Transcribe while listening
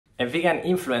A vegan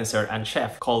influencer and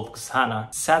chef called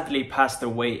Zhanna sadly passed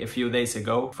away a few days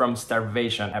ago from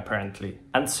starvation, apparently.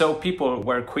 And so people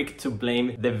were quick to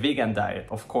blame the vegan diet,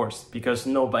 of course, because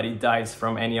nobody dies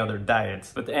from any other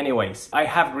diet. But anyways, I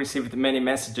have received many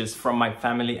messages from my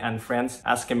family and friends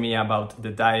asking me about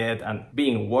the diet and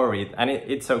being worried, and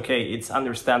it's okay, it's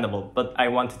understandable, but I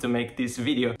wanted to make this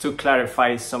video to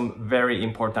clarify some very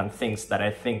important things that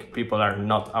I think people are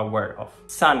not aware of.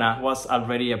 Zhanna was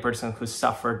already a person who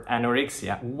suffered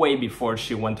anorexia way before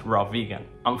she went raw vegan.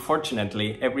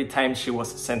 Unfortunately, every time she was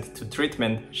sent to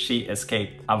treatment, she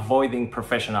escaped, avoiding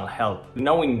professional help.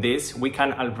 Knowing this, we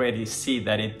can already see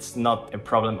that it's not a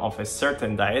problem of a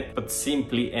certain diet, but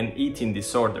simply an eating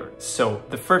disorder. So,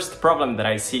 the first problem that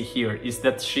I see here is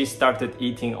that she started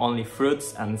eating only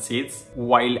fruits and seeds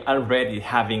while already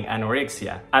having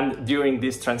anorexia. And during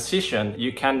this transition,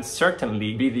 you can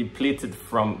certainly be depleted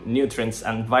from nutrients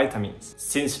and vitamins.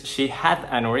 Since she had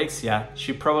anorexia,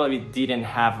 she probably didn't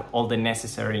have all the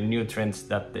necessary nutrients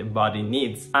that the body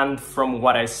needs. And from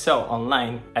what I saw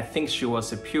online, I think she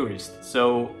was a purist.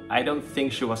 So I don't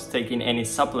think she was taking any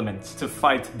supplements to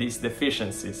fight these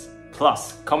deficiencies.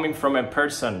 Plus, coming from a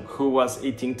person who was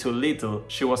eating too little,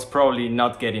 she was probably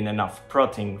not getting enough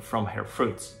protein from her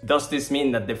fruits. Does this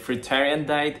mean that the fruitarian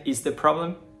diet is the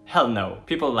problem? Hell no.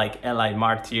 People like Eli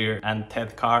Martyr and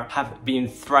Ted Carr have been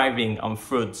thriving on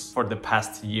fruits for the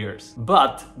past years.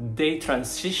 But they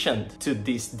transitioned to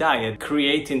this diet,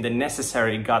 creating the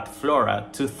necessary gut flora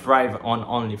to thrive on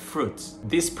only fruits.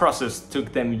 This process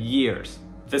took them years.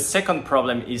 The second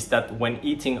problem is that when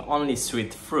eating only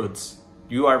sweet fruits,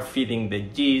 you are feeding the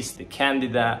yeast, the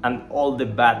candida, and all the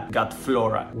bad gut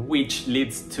flora, which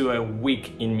leads to a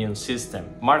weak immune system.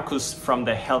 Marcus from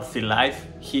The Healthy Life,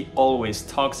 he always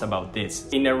talks about this.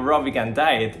 In a raw vegan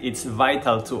diet, it's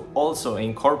vital to also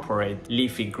incorporate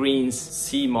leafy greens,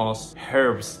 sea moss,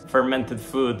 herbs, fermented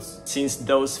foods, since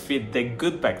those feed the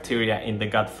good bacteria in the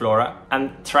gut flora,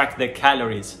 and track the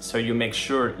calories so you make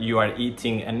sure you are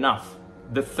eating enough.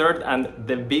 The third and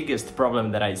the biggest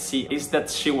problem that I see is that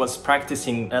she was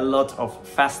practicing a lot of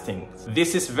fasting.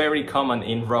 This is very common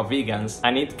in raw vegans,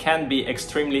 and it can be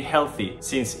extremely healthy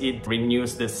since it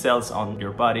renews the cells on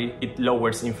your body, it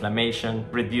lowers inflammation,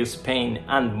 reduces pain,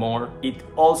 and more. It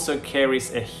also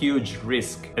carries a huge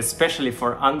risk, especially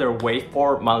for underweight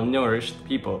or malnourished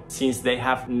people, since they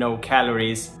have no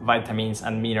calories, vitamins,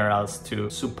 and minerals to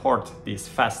support this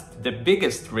fast. The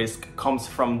biggest risk comes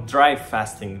from dry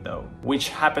fasting though, which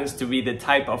happens to be the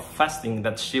type of fasting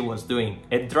that she was doing.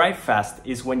 A dry fast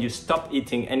is when you stop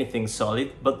eating anything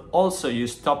solid, but also you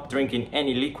stop drinking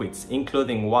any liquids,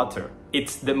 including water.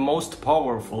 It's the most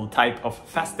powerful type of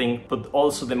fasting, but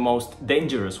also the most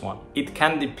dangerous one. It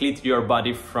can deplete your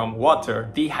body from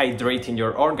water, dehydrating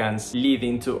your organs,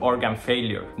 leading to organ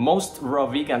failure. Most raw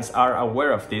vegans are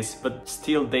aware of this, but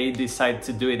still they decide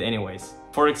to do it anyways.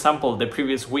 For example, the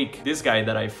previous week, this guy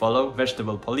that I follow,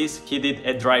 Vegetable Police, he did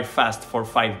a dry fast for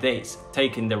 5 days,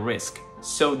 taking the risk.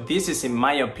 So this is, in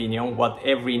my opinion, what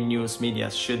every news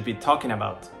media should be talking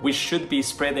about. We should be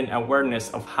spreading awareness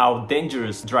of how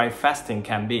dangerous dry fasting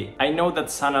can be. I know that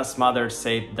Zhanna's mother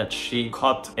said that she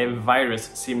caught a virus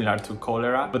similar to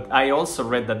cholera, but I also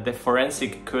read that the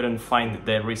forensic couldn't find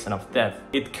the reason of death.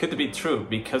 It could be true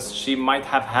because she might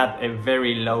have had a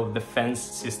very low defense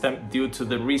system due to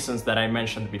the reasons that I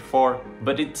mentioned before,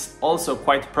 but it's also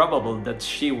quite probable that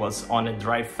she was on a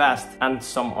dry fast and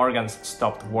some organs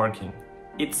stopped working.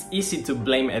 It's easy to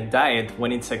blame a diet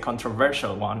when it's a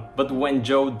controversial one, but when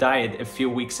Joe died a few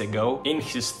weeks ago, in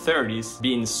his 30s,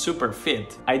 being super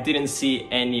fit, I didn't see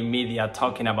any media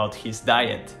talking about his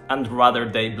diet, and rather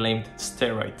they blamed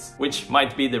steroids, which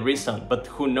might be the reason, but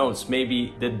who knows,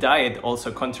 maybe the diet also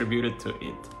contributed to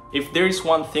it. If there is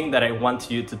one thing that I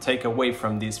want you to take away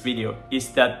from this video, is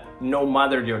that no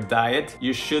matter your diet,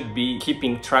 you should be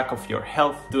keeping track of your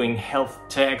health, doing health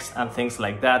checks and things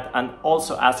like that, and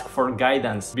also ask for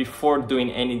guidance before doing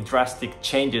any drastic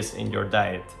changes in your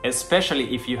diet,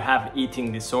 especially if you have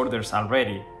eating disorders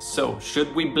already. So,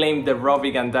 should we blame the raw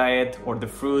vegan diet or the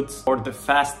fruits or the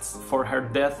fasts for her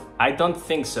death? I don't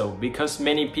think so, because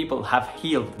many people have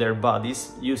healed their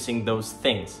bodies using those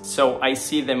things. So I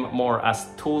see them more as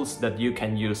tools that you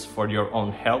can use for your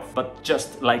own health, but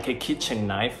just like a kitchen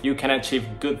knife, you can achieve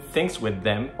good things with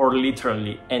them or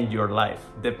literally end your life,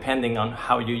 depending on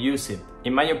how you use it.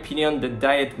 In my opinion, the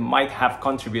diet might have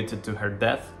contributed to her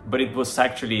death, but it was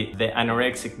actually the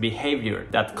anorexic behavior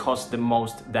that caused the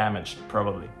most damage,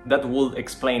 probably. That would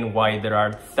explain why there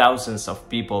are thousands of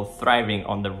people thriving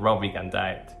on the raw vegan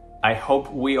diet. I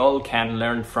hope we all can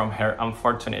learn from her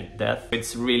unfortunate death.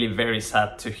 It's really very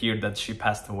sad to hear that she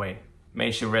passed away.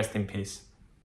 May she rest in peace.